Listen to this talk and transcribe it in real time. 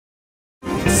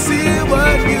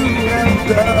you have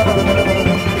done.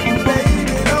 Baby,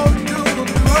 don't do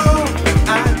me wrong. I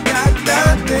got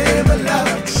nothing but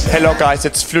love. Hello guys,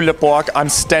 it's Flula. I'm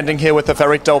standing here with a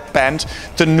very dope band,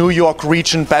 the New York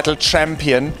Region Battle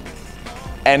Champion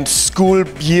and School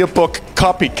Yearbook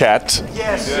Copycat.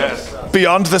 Yes.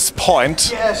 Beyond this point.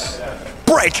 Yes.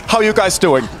 Break! How are you guys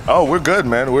doing? Oh, we're good,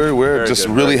 man. We're just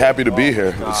really happy to be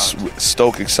here.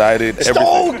 Stoked, excited. Stoked!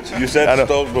 Everything. You said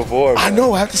stoked before. Man. I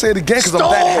know. I have to say it again because I'm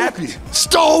that happy.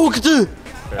 Stoked!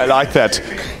 I like that.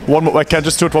 One more. I can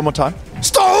just do it one more time.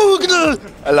 Stoked!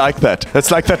 I like that. It's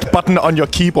like that button on your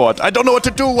keyboard. I don't know what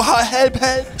to do. Help!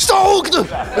 Stoked!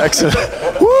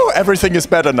 Excellent. Woo! Everything is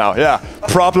better now. Yeah.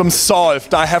 Problem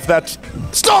solved. I have that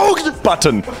stoked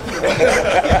button.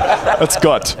 That's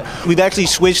good. We've actually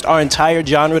switched our entire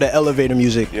genre to elevator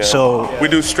music. Yeah. So we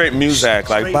do straight music,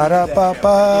 like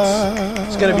ba-da-ba-ba.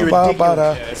 It's gonna be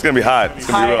ridiculous. It's gonna be hot. It's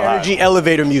gonna be real hot. High energy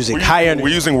elevator music. High energy.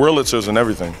 We're using Wurlitzers and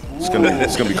everything. It's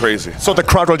gonna be crazy. So the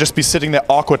crowd will just be sitting there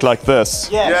awkward like this.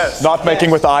 Yes. Not making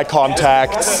with eye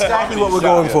contact. That's exactly what we're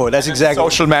going for. That's exactly.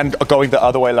 Social man going the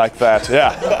other way like that.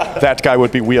 Yeah. That guy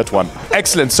would be weird one.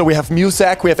 Excellent. So we have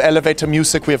music, we have elevator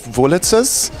music, we have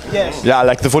Wurlitzers. Yes. Yeah,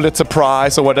 like the Wurlitzer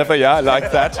Prize or whatever. Yeah, I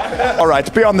like that. All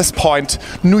right. Beyond this point,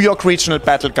 New York Regional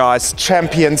Battle guys,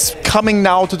 champions, coming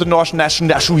now to the North National.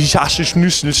 Yes.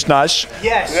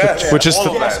 Which is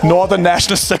the Northern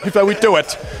National Semifinal. We do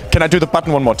it. Can I do the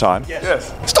button one more time?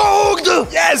 Yes. Stoked!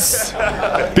 Yes!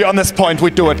 Beyond this point,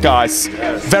 we do it, guys.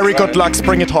 Very good luck.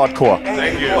 Bring it hardcore.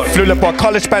 Thank you. Flula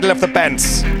College Battle of the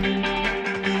Bands.